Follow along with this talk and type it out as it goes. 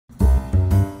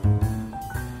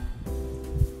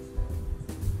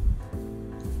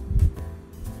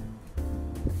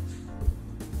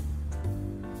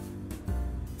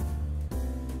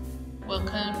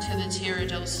Welcome to the Tierra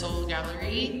del Sol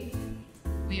Gallery.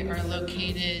 We are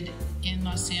located in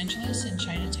Los Angeles in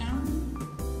Chinatown.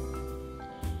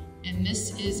 And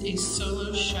this is a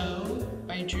solo show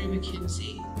by Dru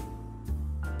McKenzie.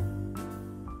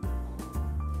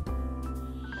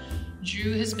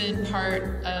 Dru has been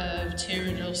part of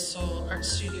Tierra del Sol Art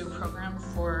Studio program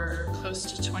for close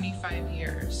to 25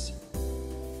 years.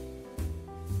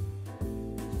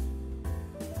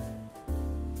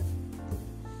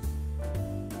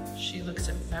 She looks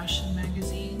at fashion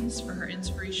magazines for her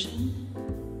inspiration,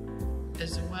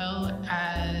 as well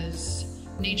as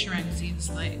nature magazines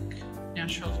like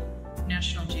National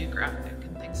Geographic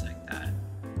and things like that.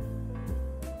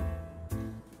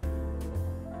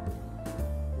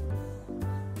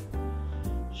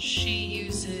 She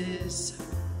uses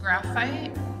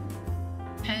graphite,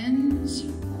 pens,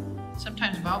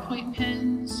 sometimes ballpoint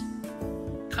pens,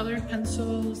 colored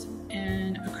pencils,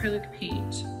 and acrylic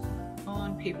paint, all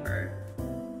on paper.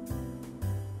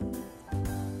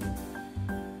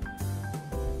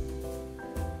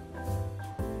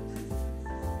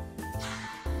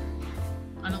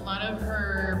 On a lot of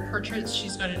her portraits,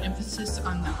 she's got an emphasis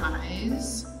on the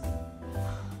eyes.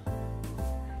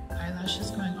 Eyelashes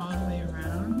going all the way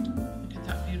around. Look at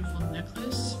that beautiful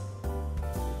necklace.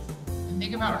 And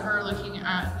think about her looking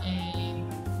at a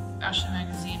fashion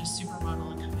magazine, a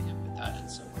supermodel, and coming up with that.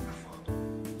 It's so wonderful.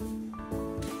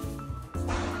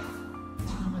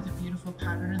 With a beautiful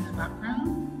pattern in the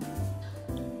background.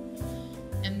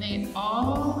 And they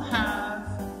all have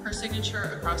her signature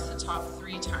across the top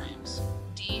 3 times.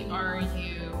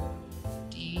 D-R-U,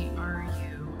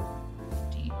 D-R-U,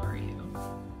 D-R-U.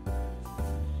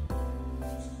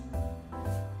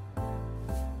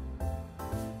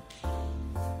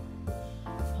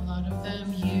 A lot of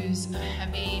them use a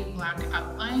heavy black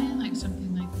outline, like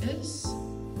something like this.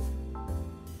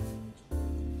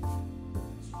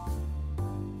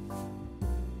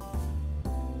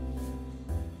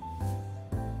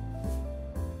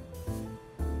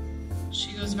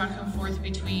 She goes back and forth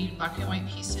between black and white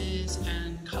pieces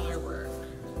and color work.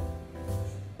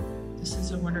 This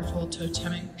is a wonderful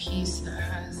totemic piece that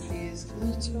has these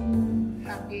little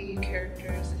happy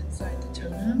characters inside the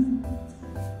totem.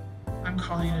 I'm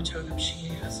calling it a totem. She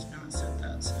has not said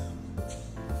that, so.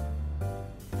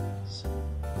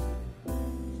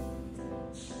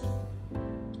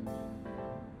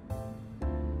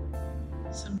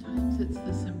 Sometimes it's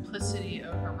the simplicity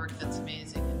of her work that's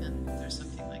amazing, and then there's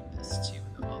something like this too,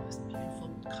 with all this beautiful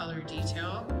color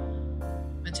detail.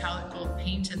 Metallic gold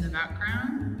paint in the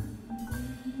background.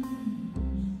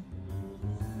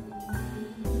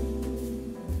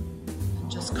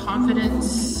 And just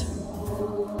confidence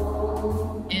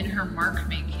in her mark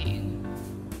making.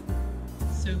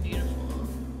 So beautiful.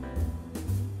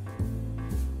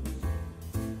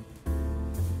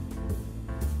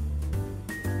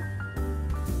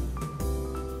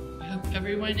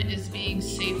 Everyone is being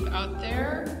safe out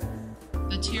there.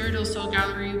 The Tierra del Sol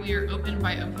Gallery, we are open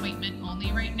by appointment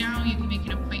only right now. You can make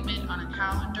an appointment on a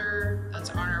calendar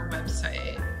that's on our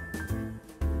website.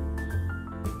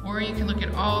 Or you can look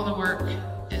at all the work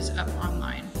is up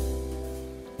online.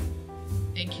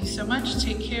 Thank you so much.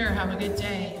 Take care. Have a good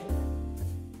day.